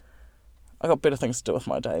 I got better things to do with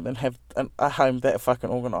my day than have a home that fucking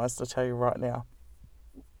organised, I tell you right now.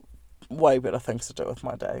 Way better things to do with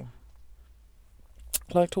my day.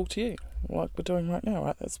 Like talk to you, like we're doing right now,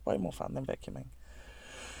 right? That's way more fun than vacuuming.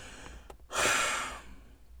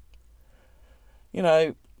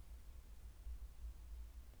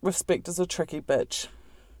 Respect is a tricky bitch,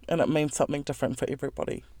 and it means something different for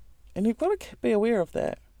everybody. And you've got to be aware of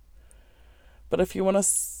that. But if you want to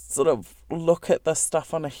sort of look at this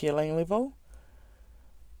stuff on a healing level,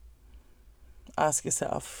 ask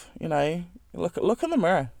yourself, look in the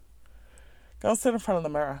mirror. Go and sit in front of the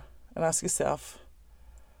mirror and ask yourself,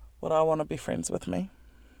 would I want to be friends with me?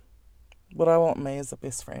 Would I want me as a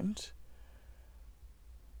best friend?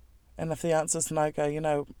 And if the answer's no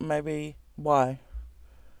go, maybe why?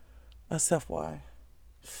 Ask yourself why.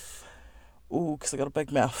 Ooh, because I got a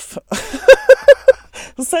big mouth.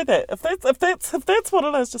 Say that. If that's what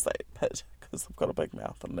it is, just say it, because I've got a big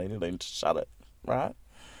mouth and I need to shut it, right?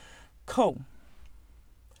 Cool.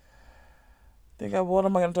 Then you go, what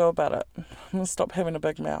am I going to do about it? I'm going to stop having a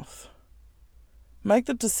big mouth. Make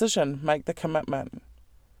the decision, make the commitment,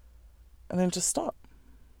 and then just stop.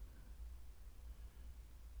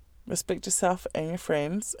 Respect yourself and your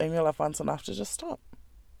friends and your loved ones enough to just stop.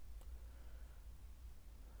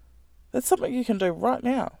 That's something you can do right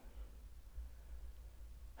now.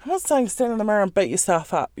 I'm not saying stand in the mirror and beat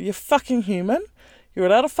yourself up. You're fucking human. You're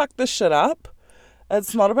allowed to fuck this shit up.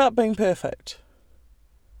 It's not about being perfect.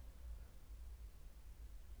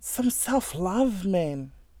 Some self-love,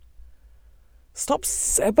 man. Stop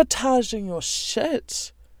sabotaging your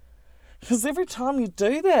shit. Because every time you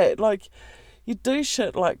do that, you do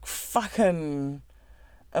shit like fucking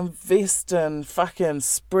invest in fucking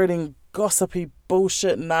spreading gossipy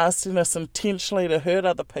bullshit nastiness intentionally to hurt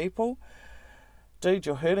other people. Dude,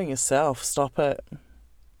 you're hurting yourself. Stop it.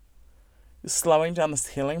 You're slowing down this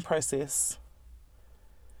healing process.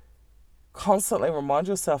 Constantly remind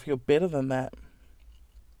yourself you're better than that.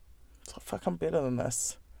 It's like, fuck, I'm better than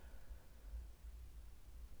this.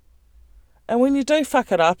 And when you do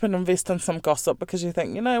fuck it up and invest in some gossip because you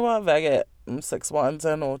think, you know what, Vaget, I'm 6 wines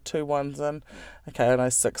in or 2 wines in. Okay, I know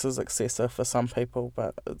 6 is excessive for some people,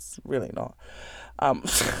 but it's really not.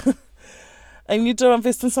 And you do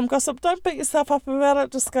invest in some gossip, don't beat yourself up about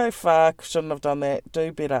it. Just go, fuck, shouldn't have done that.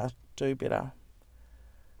 Do better. Do better.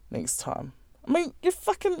 Next time. I mean, you're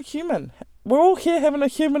fucking human. We're all here having a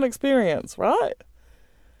human experience, right?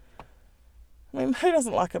 I mean, who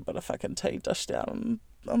doesn't like a bit of fucking tea dished down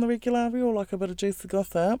on the regular? We all like a bit of juicy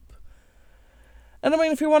gossip. And I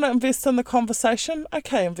mean, if you want to invest in the conversation,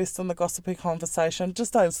 okay, invest in the gossipy conversation.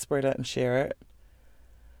 Just don't spread it and share it.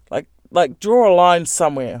 Like draw a line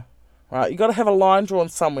somewhere, right? You got to have a line drawn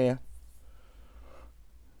somewhere.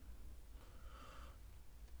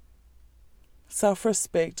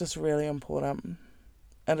 Self-respect is really important,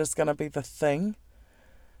 and it's going to be the thing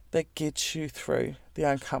that gets you through the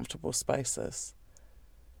uncomfortable spaces.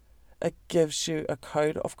 It gives you a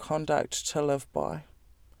code of conduct to live by.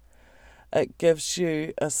 It gives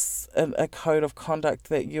you a code of conduct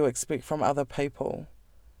that you expect from other people.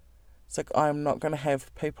 It's like, I'm not going to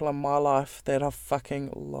have people in my life that are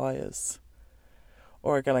fucking liars,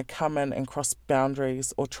 or are going to come in and cross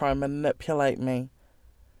boundaries or try and manipulate me.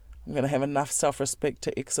 I'm going to have enough self-respect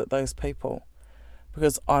to exit those people,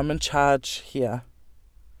 because I'm in charge here.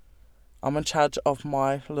 I'm in charge of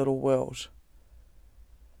my little world.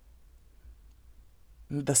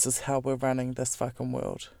 And this is how we're running this fucking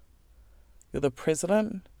world. You're the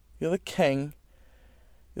president, you're the king,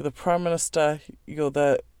 you're the prime minister, you're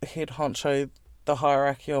the head honcho, the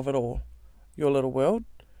hierarchy of it all. Your little world.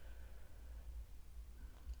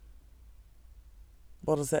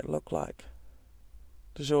 What does that look like?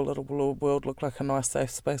 Does your little world look like a nice safe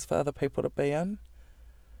space for other people to be in?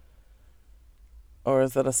 Or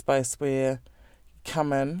is it a space where you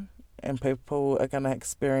come in and people are going to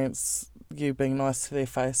experience you being nice to their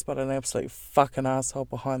face but an absolute fucking asshole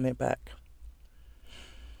behind their back.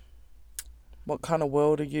 What kind of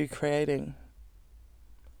world are you creating?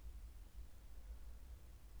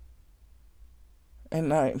 And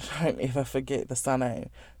no, don't ever forget the sun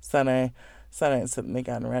ain't sitting there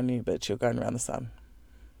going around you, bitch, you're going around the sun.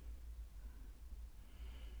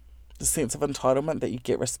 The sense of entitlement that you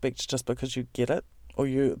get respect just because you get it, or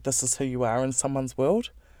this is who you are in someone's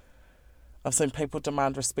world. I've seen people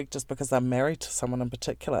demand respect just because they're married to someone in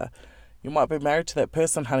particular. You might be married to that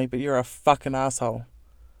person, honey, but you're a fucking asshole.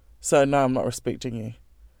 So no, I'm not respecting you.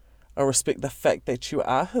 I respect the fact that you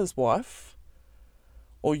are his wife,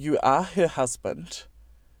 or you are her husband,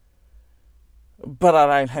 but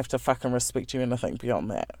I don't have to fucking respect you anything beyond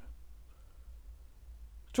that.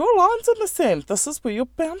 Draw lines in the sand. This is where your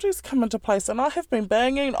boundaries come into place. And I have been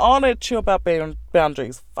banging on at you about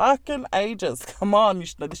boundaries. Fucking ages. Come on, you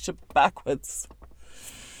should know this shit backwards.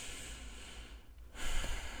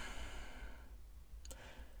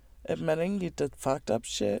 Admitting you did fucked up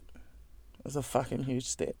shit is a fucking huge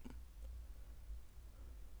step.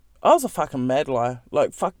 I was a fucking mad liar.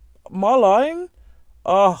 Like, fuck, my lying?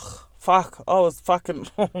 Oh, fuck. I was fucking...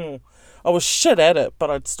 I was shit at it,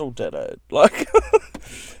 but I still did it. Like,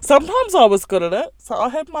 sometimes I was good at it. So I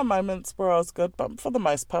had my moments where I was good, but for the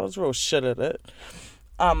most part, I was real shit at it.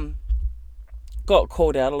 Got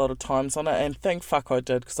called out a lot of times on it, and thank fuck I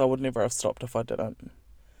did, because I would never have stopped if I didn't.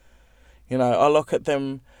 You know, I look at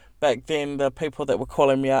them back then, the people that were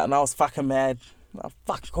calling me out, and I was fucking mad. I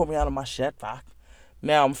fucking called me out on my shit, fuck.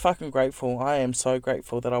 Now I'm fucking grateful. I am so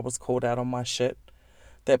grateful that I was called out on my shit.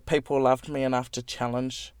 That people loved me enough to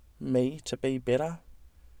challenge me to be better.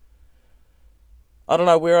 I don't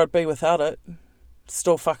know where I'd be without it.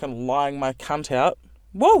 Still fucking lying my cunt out.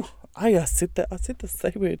 Whoa! I said that. I said the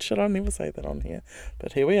C word. Should I never say that on here?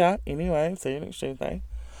 But here we are. Anyway, see you next Tuesday.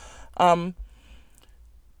 But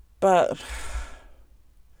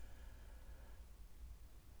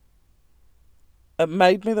it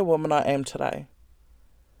made me the woman I am today.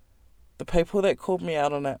 The people that called me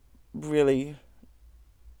out on it really,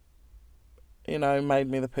 made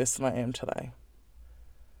me the person I am today.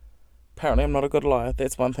 Apparently I'm not a good liar.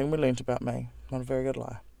 That's one thing we learnt about me. Not a very good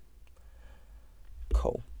liar.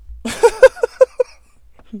 Cool.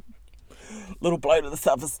 Little blow to the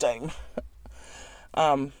self-esteem.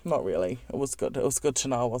 Not really. It was good. It was good to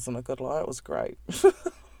know I wasn't a good liar. It was great. Because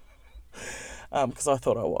I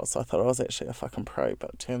thought I was. I thought I was actually a fucking pro,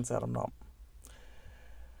 but it turns out I'm not.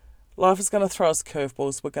 Life is going to throw us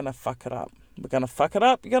curveballs. We're going to fuck it up. We're going to fuck it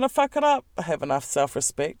up. You're going to fuck it up. Have enough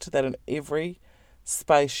self-respect that in every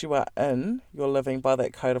space you are in, you're living by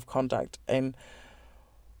that code of conduct. And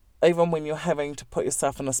even when you're having to put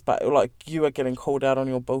yourself in a space, like you are getting called out on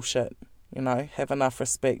your bullshit, have enough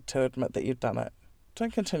respect to admit that you've done it.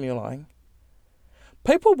 Don't continue lying.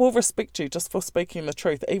 People will respect you just for speaking the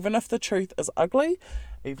truth, even if the truth is ugly,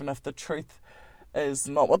 even if the truth is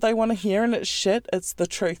not what they want to hear and it's shit, it's the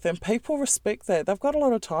truth. And people respect that. They've got a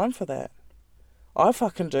lot of time for that. I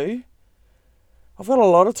fucking do. I've got a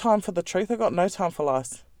lot of time for the truth. I've got no time for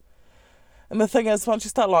lies. And the thing is, once you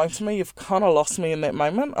start lying to me, you've kind of lost me in that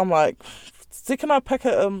moment. I'm like, second I pick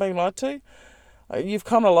it and being lied to, you've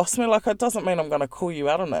kind of lost me. Like, it doesn't mean I'm going to call you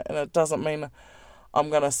out on it. And it doesn't mean I'm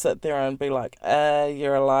going to sit there and be like,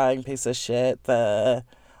 you're a lying piece of shit.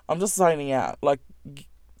 I'm just zoning out. Like,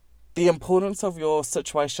 the importance of your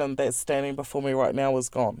situation that's standing before me right now is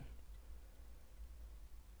gone.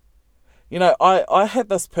 I had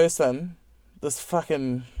this fucking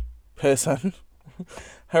person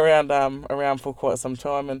around for quite some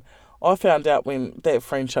time, and I found out when that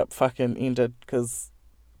friendship fucking ended, because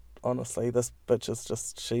honestly, this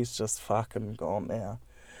bitch she's just fucking gone now.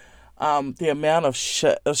 The amount of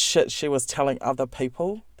shit she was telling other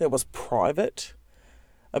people that was private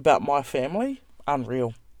about my family,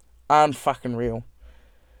 unreal. Unfucking real.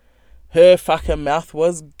 Her fucking mouth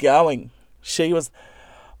was going. She was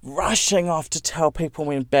rushing off to tell people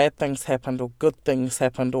when bad things happened or good things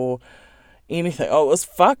happened or anything. Oh, it was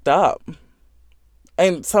fucked up.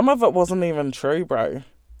 And some of it wasn't even true, bro.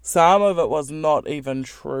 Some of it was not even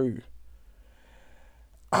true.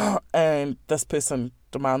 And this person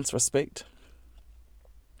demands respect.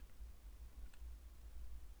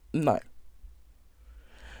 No,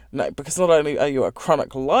 because not only are you a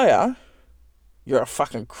chronic liar, you're a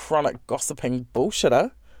fucking chronic gossiping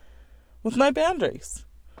bullshitter with no boundaries.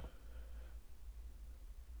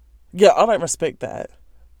 Yeah, I don't respect that.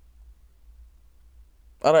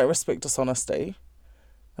 I don't respect dishonesty.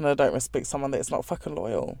 And I don't respect someone that's not fucking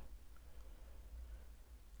loyal.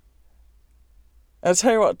 And I'll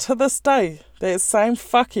tell you what, to this day, that same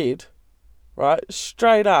fuckhead right?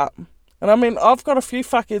 Straight up. And I mean, I've got a few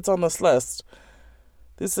fuckheads on this list.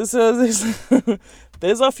 There's a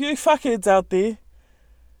few fuckheads out there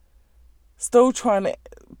still trying to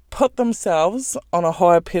put themselves on a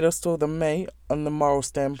higher pedestal than me on the moral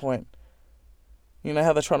standpoint. You know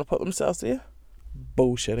how they're trying to put themselves there?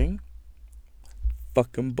 Bullshitting.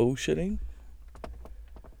 Fucking bullshitting.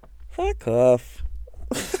 Fuck off.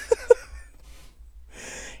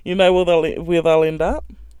 You know where they'll end up?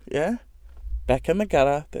 Yeah? Back in the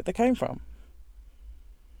gutter that they came from.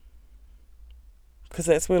 Because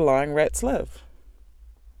that's where lying rats live.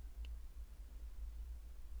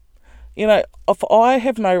 You know, if I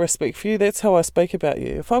have no respect for you, that's how I speak about you.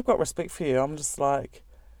 If I've got respect for you, I'm just like,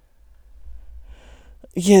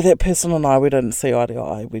 yeah, that person and I, we didn't see eye to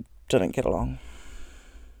eye. We didn't get along.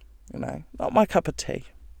 You know, not my cup of tea.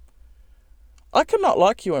 I cannot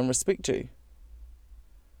like you and respect you.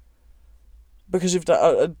 Because you've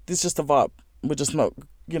done, there's just a vibe. We're just not,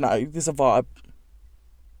 you know, there's a vibe.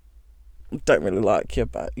 Don't really like you,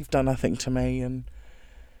 but you've done nothing to me, and,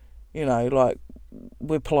 you know, like,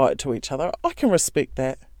 we're polite to each other. I can respect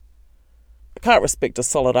that. I can't respect a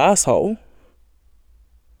solid asshole.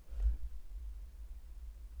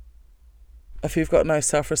 If you've got no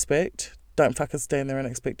self-respect, don't fucking stand there and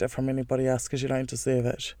expect it from anybody else, because you don't deserve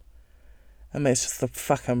it. And that's just the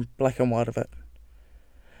fucking black and white of it.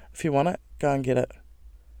 If you want it, go and get it.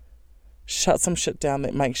 Shut some shit down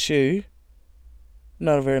that makes you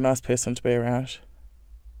not a very nice person to be around.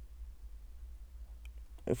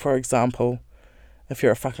 For example, if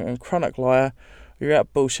you're a fucking chronic liar, you're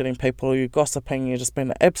out bullshitting people, you're gossiping, you're just being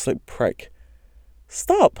an absolute prick.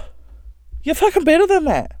 Stop. You're fucking better than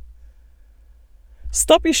that.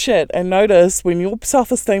 Stop your shit and notice when your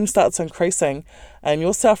self-esteem starts increasing and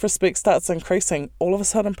your self-respect starts increasing, all of a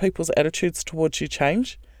sudden people's attitudes towards you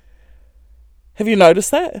change. Have you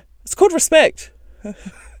noticed that? It's called respect.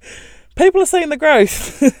 People are seeing the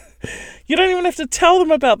growth. You don't even have to tell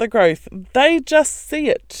them about the growth. They just see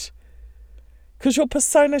it. Because your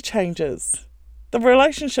persona changes. The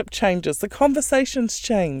relationship changes. The conversations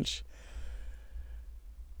change.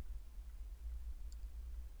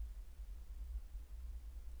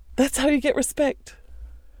 That's how you get respect.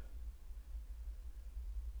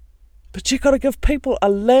 But you got to give people a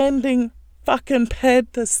landing fucking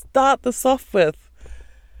pad to start this off with.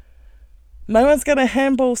 No one's going to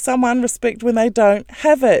handball someone respect when they don't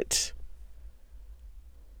have it.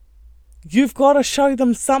 You've got to show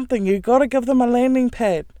them something. You've got to give them a landing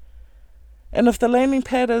pad. And if the landing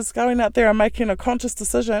pad is going out there and making a conscious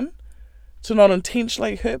decision to not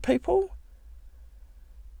intentionally hurt people,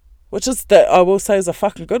 which is, that I will say, is a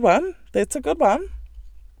fucking good one. That's a good one.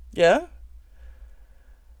 Yeah.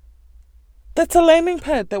 That's a landing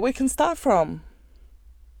pad that we can start from.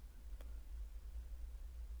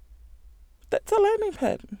 That's a landing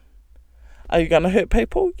pad. Are you going to hurt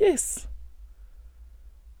people? Yes.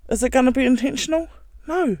 Is it going to be intentional?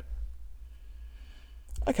 No.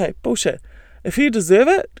 Okay, bullshit. If you deserve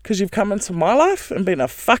it because you've come into my life and been a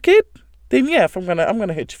fuckhead, then yeah, I'm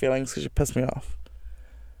gonna hurt your feelings because you pissed me off.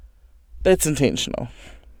 That's intentional.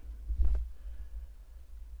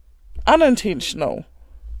 Unintentional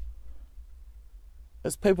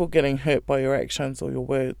is people getting hurt by your actions or your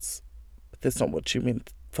words, but that's not what you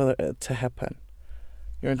meant for it to happen.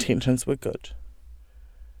 Your intentions were good.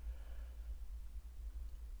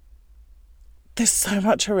 There's so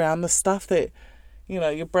much around this stuff that, you know,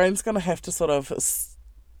 your brain's going to have to sort of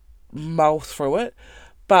mull through it.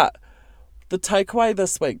 But the takeaway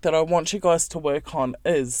this week that I want you guys to work on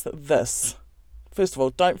is this. First of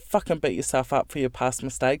all, don't fucking beat yourself up for your past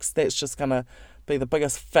mistakes. That's just going to be the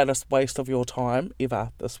biggest, fattest waste of your time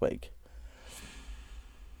ever this week.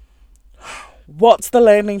 What's the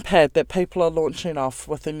landing pad that people are launching off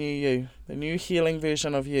with the new you, the new healing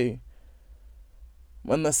version of you?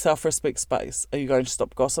 In the self-respect space, are you going to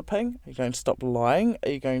stop gossiping? Are you going to stop lying? Are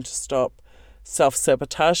you going to stop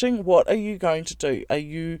self-sabotaging? What are you going to do? Are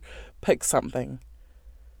you pick something?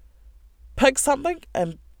 Pick something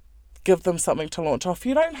and give them something to launch off.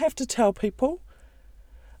 You don't have to tell people.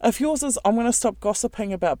 If yours is, I'm going to stop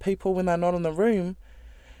gossiping about people when they're not in the room,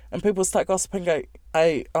 and people start gossiping, go,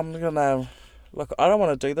 hey, I'm going to, look, I don't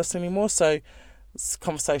want to do this anymore, so this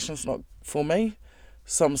conversation's not for me.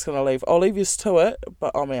 So I'm just going to leave. I'll leave you to it,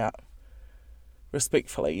 but I'm out.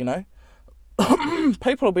 Respectfully, you know.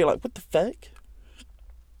 People will be like, what the fuck?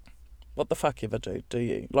 What the fuck ever do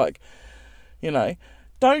you? Like, you know,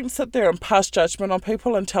 don't sit there and pass judgment on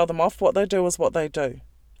people and tell them off. What they do is what they do.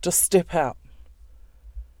 Just step out.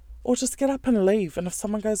 Or just get up and leave. And if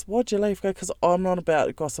someone goes, why'd you leave? Go, because I'm not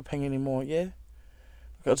about gossiping anymore, yeah?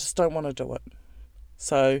 I just don't want to do it.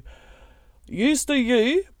 So You do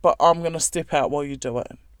you, but I'm going to step out while you do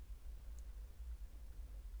it.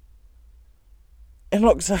 And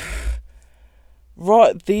look, so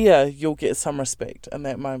right there, you'll get some respect in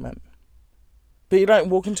that moment. But you don't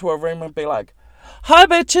walk into a room and be like, hi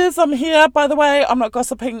bitches, I'm here. By the way, I'm not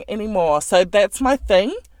gossiping anymore. So that's my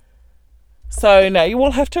thing. So now you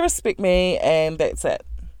all have to respect me, and that's it.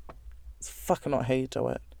 It's fucking not how you do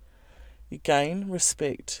it. You gain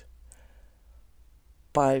respect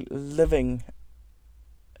by living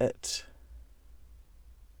it.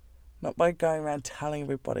 Not by going around telling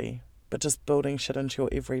everybody, but just building shit into your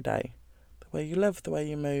everyday. The way you live, the way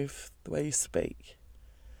you move, the way you speak.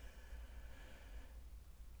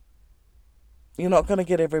 You're not going to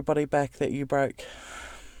get everybody back that you broke.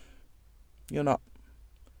 You're not.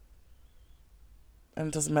 And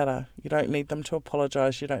it doesn't matter. You don't need them to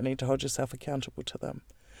apologise. You don't need to hold yourself accountable to them.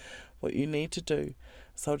 What you need to do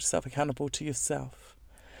is hold yourself accountable to yourself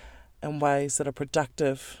in ways that are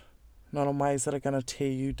productive, not in ways that are going to tear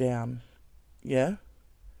you down. Yeah?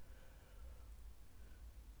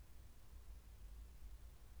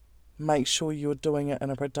 Make sure you're doing it in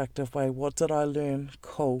a productive way. What did I learn?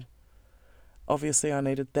 Cool. Obviously, I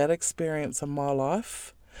needed that experience in my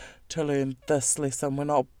life to learn this lesson. We're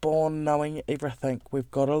not born knowing everything. We've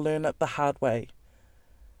got to learn it the hard way.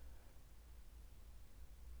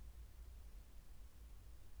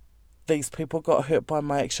 These people got hurt by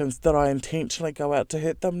my actions. Did I intentionally go out to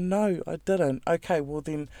hurt them? No, I didn't. Okay, well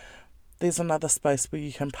then there's another space where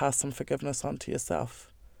you can pass some forgiveness on to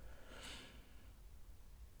yourself.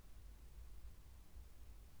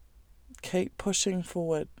 Keep pushing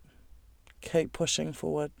forward. Keep pushing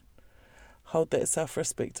forward. Hold that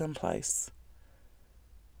self-respect in place.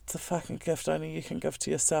 It's a fucking gift only you can give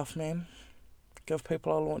to yourself, man. Give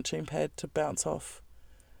people a launching pad to bounce off.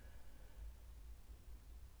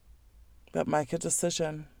 But make a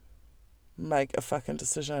decision. Make a fucking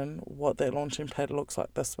decision what that launching pad looks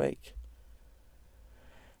like this week.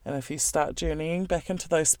 And if you start journeying back into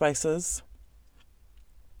those spaces,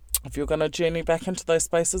 if you're going to journey back into those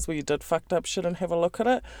spaces where you did fucked up shit and have a look at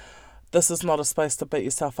it, this is not a space to beat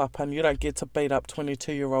yourself up in. You don't get to beat up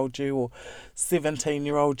 22-year-old you or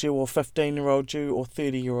 17-year-old you or 15-year-old you or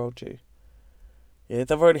 30-year-old you. Yeah,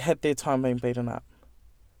 they've already had their time being beaten up.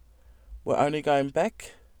 We're only going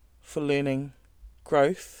back for learning,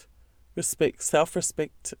 growth, respect,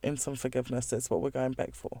 self-respect and some forgiveness. That's what we're going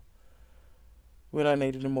back for. We don't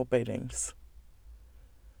need any more beatings.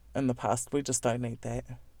 In the past, we just don't need that.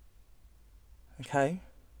 Okay?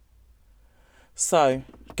 So,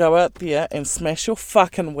 go out there and smash your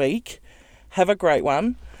fucking week. Have a great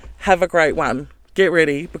one. Have a great one. Get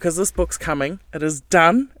ready, because this book's coming. It is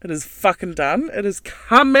done. It is fucking done. It is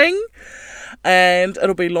coming. And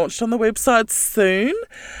it'll be launched on the website soon.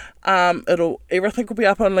 Everything will be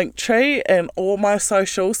up on Linktree and all my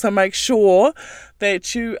socials. So make sure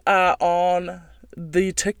that you are on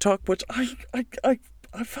the TikTok, which I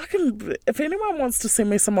fucking, if anyone wants to send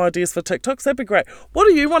me some ideas for TikToks, that'd be great. What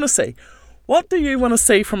do you want to see? What do you want to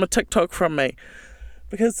see from a TikTok from me?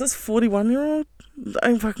 Because this 41-year-old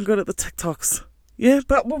ain't fucking good at the TikToks. Yeah,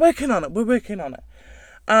 but we're working on it.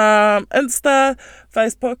 Insta,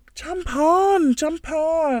 Facebook, jump on.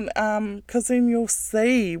 Because then you'll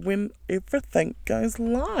see when everything goes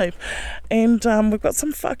live. And we've got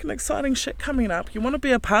some fucking exciting shit coming up. You want to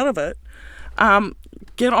be a part of it.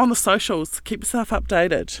 Get on the socials. Keep yourself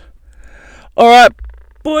updated. All right.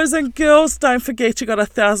 Boys and girls, don't forget you got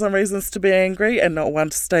 1,000 reasons to be angry and not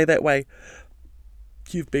one to stay that way.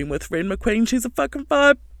 You've been with Ren McQueen. She's a fucking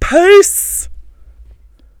vibe. Peace!